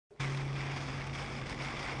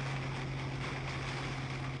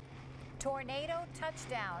Tornado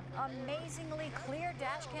touchdown. Amazingly clear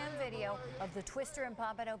dash cam video of the twister in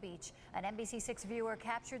Pompano Beach. An NBC6 viewer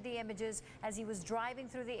captured the images as he was driving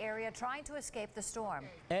through the area trying to escape the storm.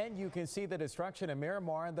 And you can see the destruction in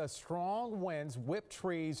Miramar. The strong winds whipped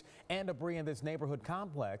trees and debris in this neighborhood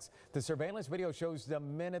complex. The surveillance video shows the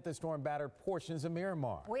minute the storm battered portions of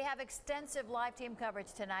Miramar. We have extensive live team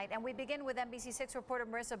coverage tonight, and we begin with NBC6 reporter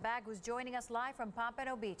Marissa Bagg, who's joining us live from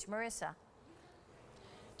Pompano Beach. Marissa.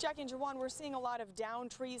 Jackie and Jawan, we're seeing a lot of downed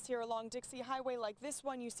trees here along Dixie Highway like this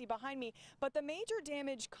one you see behind me. But the major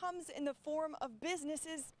damage comes in the form of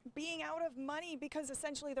businesses being out of money because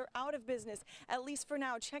essentially they're out of business, at least for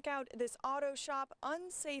now. Check out this auto shop,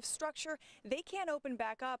 unsafe structure. They can't open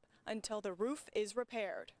back up until the roof is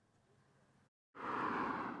repaired.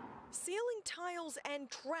 Ceiling tiles and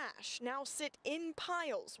trash now sit in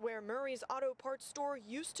piles where Murray's Auto Parts store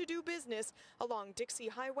used to do business along Dixie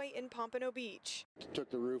Highway in Pompano Beach. Took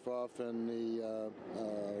the roof off in the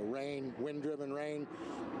wind-driven rain.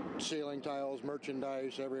 Ceiling tiles,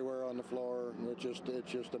 merchandise everywhere on the floor. It's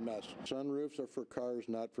just a mess. Sunroofs are for cars,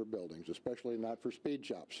 not for buildings, especially not for speed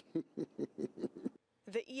shops.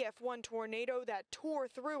 The EF1 tornado that tore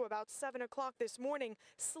through about 7 o'clock this morning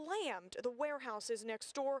slammed the warehouses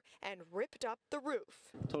next door and ripped up the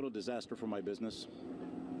roof. Total disaster for my business.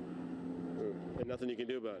 And nothing you can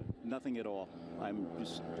do about it? Nothing at all. I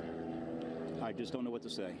just don't know what to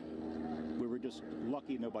say. We were just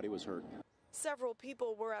lucky nobody was hurt. Several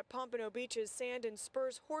people were at Pompano Beach's Sand and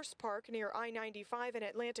Spurs Horse Park near I-95 and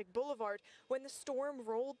Atlantic Boulevard when the storm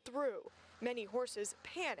rolled through. Many horses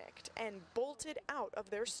panicked and bolted out of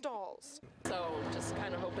their stalls. So just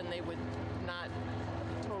kind of hoping they would not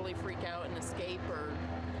totally freak out and escape, or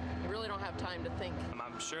really don't have time to think.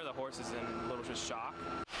 I'm sure the horse is in a little bit of shock.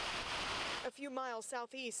 A few miles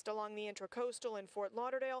southeast along the Intracoastal in Fort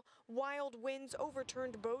Lauderdale, wild winds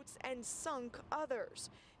overturned boats and sunk others.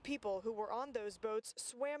 People who were on those boats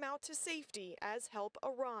swam out to safety as help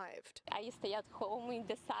arrived. I stay at home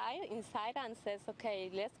inside and says, okay,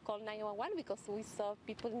 let's call 911 because we saw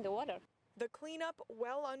people in the water. The cleanup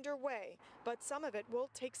well underway, but some of it will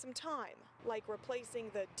take some time, like replacing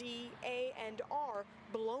the D, A, and R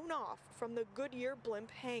blown off from the Goodyear blimp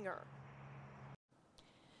hangar.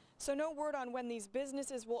 So no word on when these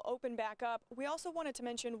businesses will open back up. We also wanted to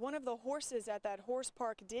mention one of the horses at that horse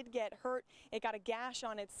park did get hurt. It got a gash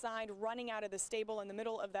on its side running out of the stable in the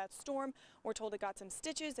middle of that storm. We're told it got some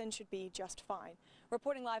stitches and should be just fine.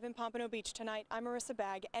 Reporting live in Pompano Beach tonight, I'm Marissa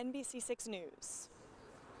Bagg, NBC6 News.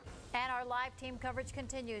 And our live team coverage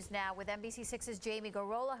continues now with NBC6's Jamie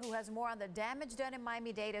Gorola, who has more on the damage done in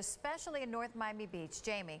Miami-Dade, especially in North Miami Beach.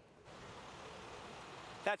 Jamie.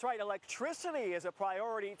 That's right. Electricity is a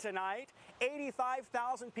priority tonight.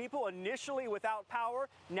 85,000 people initially without power.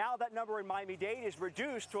 Now that number in Miami-Dade is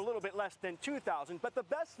reduced to a little bit less than 2,000. But the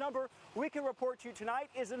best number we can report to you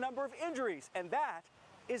tonight is the number of injuries, and that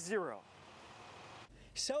is 0.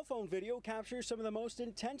 Cell phone video captures some of the most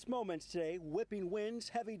intense moments today. Whipping winds,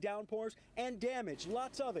 heavy downpours, and damage,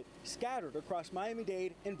 lots of it, scattered across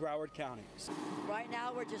Miami-Dade and Broward counties. Right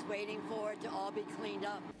now, we're just waiting for it to all be cleaned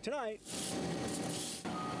up. Tonight,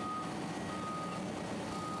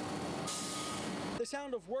 the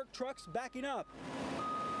sound of work trucks backing up,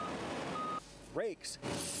 rakes,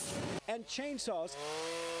 and chainsaws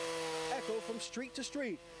echo from street to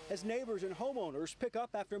street as neighbors and homeowners pick up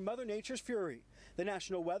after Mother Nature's fury. The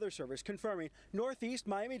National Weather Service confirming northeast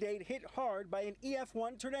Miami-Dade hit hard by an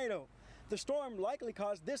EF1 tornado. The storm likely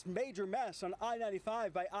caused this major mess on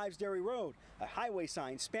I-95 by Ives Dairy Road. A highway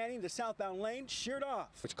sign spanning the southbound lane sheared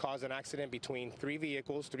off, which caused an accident between 3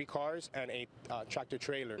 vehicles, 3 cars, and a tractor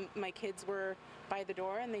trailer. My kids were by the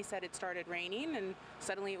door and they said it started raining, and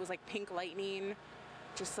suddenly it was like pink lightning.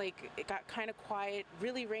 Just like it got kind of quiet,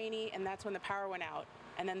 really rainy, and that's when the power went out.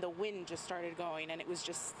 And then the wind just started going, and it was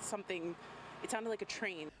just something, it sounded like a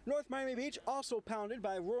train. North Miami Beach also pounded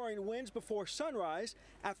by roaring winds before sunrise.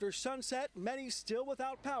 After sunset, many still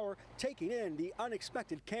without power, taking in the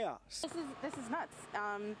unexpected chaos. This is nuts.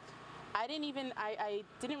 I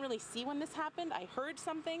didn't really see when this happened. I heard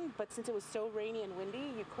something, but since it was so rainy and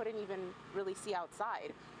windy, you couldn't even really see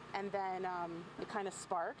outside. And then it kind of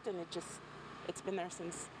sparked, and it's been there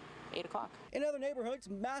since 8 o'clock. In other neighborhoods,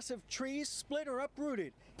 massive trees split or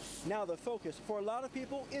uprooted. Now the focus for a lot of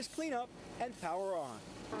people is cleanup and power on.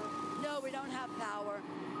 No, we don't have power,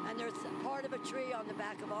 and there's part of a tree on the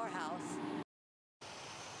back of our house.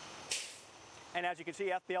 And as you can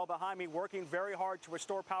see, FPL behind me working very hard to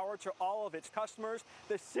restore power to all of its customers.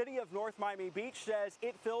 The city of North Miami Beach says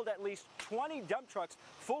it filled at least 20 dump trucks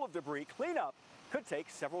full of debris. Cleanup could take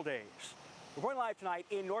several days. We're going live tonight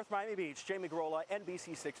in North Miami Beach. Jamie Garola,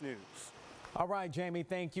 NBC6 News. All right, Jamie,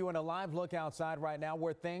 thank you. And a live look outside right now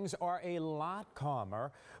where things are a lot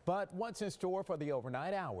calmer. But what's in store for the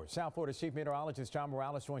overnight hours? South Florida's Chief Meteorologist John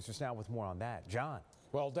Morales joins us now with more on that. John.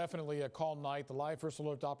 Well, definitely a calm night. The live first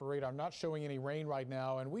alert operator, I'm not showing any rain right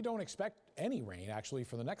now, and we don't expect any rain actually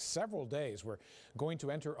for the next several days. We're going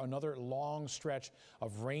to enter another long stretch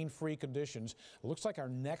of rain-free conditions. It looks like our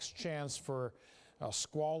next chance for a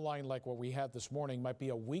squall line like what we had this morning might be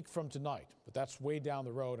a week from tonight, but that's way down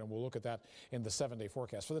the road, and we'll look at that in the 7-day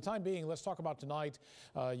forecast. For the time being, let's talk about tonight.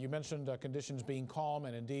 You mentioned conditions being calm,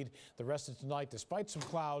 and indeed the rest of tonight, despite some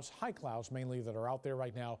clouds, high clouds mainly, that are out there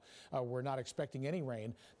right now, we're not expecting any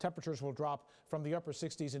rain. Temperatures will drop from the upper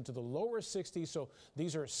 60s into the lower 60s, so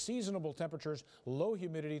these are seasonable temperatures. Low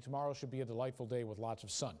humidity. Tomorrow should be a delightful day with lots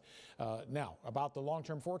of sun. Now, about the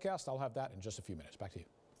long-term forecast, I'll have that in just a few minutes. Back to you.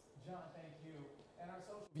 John, thank you. And our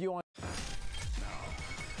social view on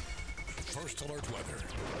First Alert Weather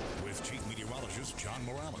with Chief Meteorologist John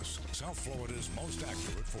Morales, South Florida's most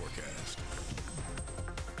accurate forecast.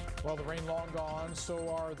 Well, the rain long gone, so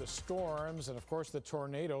are the storms, and of course the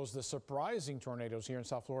tornadoes, the surprising tornadoes here in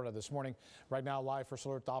South Florida this morning. Right now, live First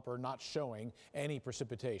Alert Doppler not showing any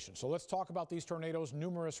precipitation. So let's talk about these tornadoes.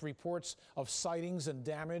 Numerous reports of sightings and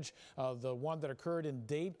damage. The one that occurred in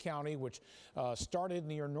Dade County, which started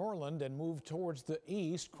near Norland and moved towards the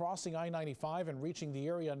east, crossing I-95 and reaching the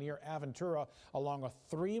area near Aventura along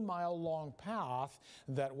a 3-mile long path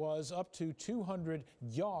that was up to 200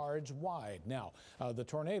 yards wide. Now, the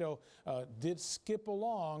tornado did skip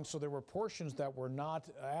along, so there were portions that were not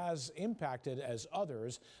as impacted as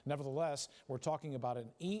others. Nevertheless, we're talking about an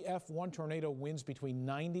EF1 tornado, winds between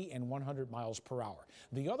 90 and 100 miles per hour.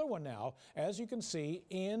 The other one now, as you can see,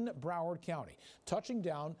 in Broward County, touching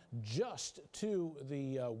down just to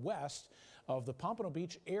the west of the Pompano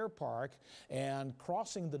Beach Air Park and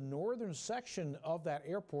crossing the northern section of that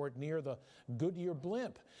airport near the Goodyear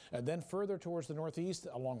Blimp, and then further towards the northeast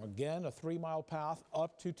along again a 3-mile path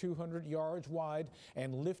up to 200 yards wide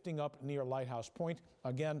and lifting up near Lighthouse Point.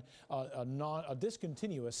 Again, a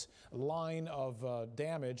discontinuous line of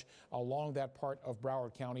damage along that part of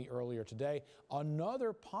Broward County earlier today.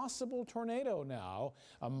 Another possible tornado now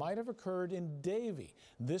might have occurred in Davie.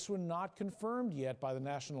 This one not confirmed yet by the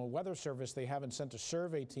National Weather Service. They haven't sent a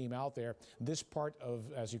survey team out there. This part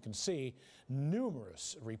of, as you can see,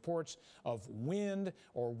 numerous reports of wind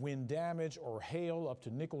or wind damage or hail up to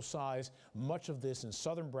nickel size, much of this in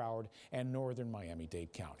southern Broward and northern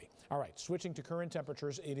Miami-Dade County. All right, switching to current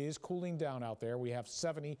temperatures, it is cooling down out there. We have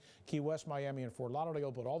 70 Key West, Miami, and Fort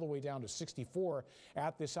Lauderdale, but all the way down to 64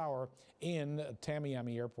 at this hour in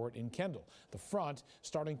Tamiami Airport in Kendall. The front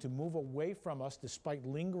starting to move away from us despite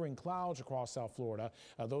lingering clouds across South Florida.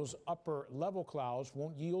 Those upper level clouds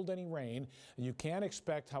won't yield any rain. You can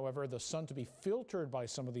expect, however, the sun to be filtered by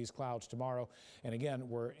some of these clouds tomorrow. And again,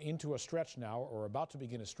 we're into a stretch now, or about to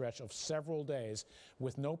begin a stretch of several days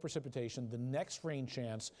with no precipitation. The next rain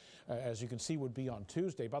chance, as you can see, would be on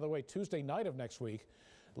Tuesday. By the way, Tuesday night of next week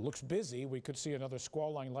looks busy. We could see another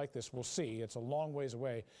squall line like this. We'll see. It's a long ways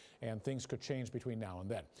away, and things could change between now and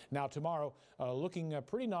then. Now, tomorrow, looking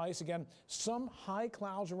pretty nice. Again, some high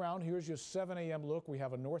clouds around. Here's your 7 a.m. look. We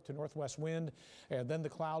have a north to northwest wind, and then the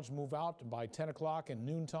clouds move out by 10 o'clock and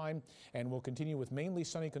noontime, and we'll continue with mainly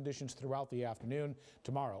sunny conditions throughout the afternoon.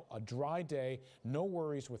 Tomorrow, a dry day. No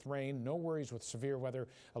worries with rain. No worries with severe weather.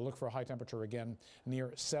 Look for a high temperature again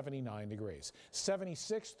near 79 degrees.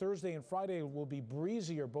 76 Thursday and Friday will be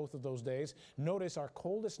breezier both of those days. Notice our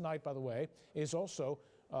coldest night, by the way, is also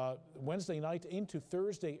Wednesday night into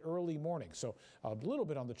Thursday early morning. So a little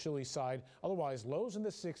bit on the chilly side. Otherwise, lows in the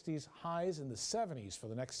 60s, highs in the 70s for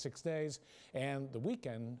the next 6 days. And the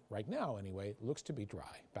weekend, right now anyway, looks to be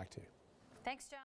dry. Back to you. Thanks, John.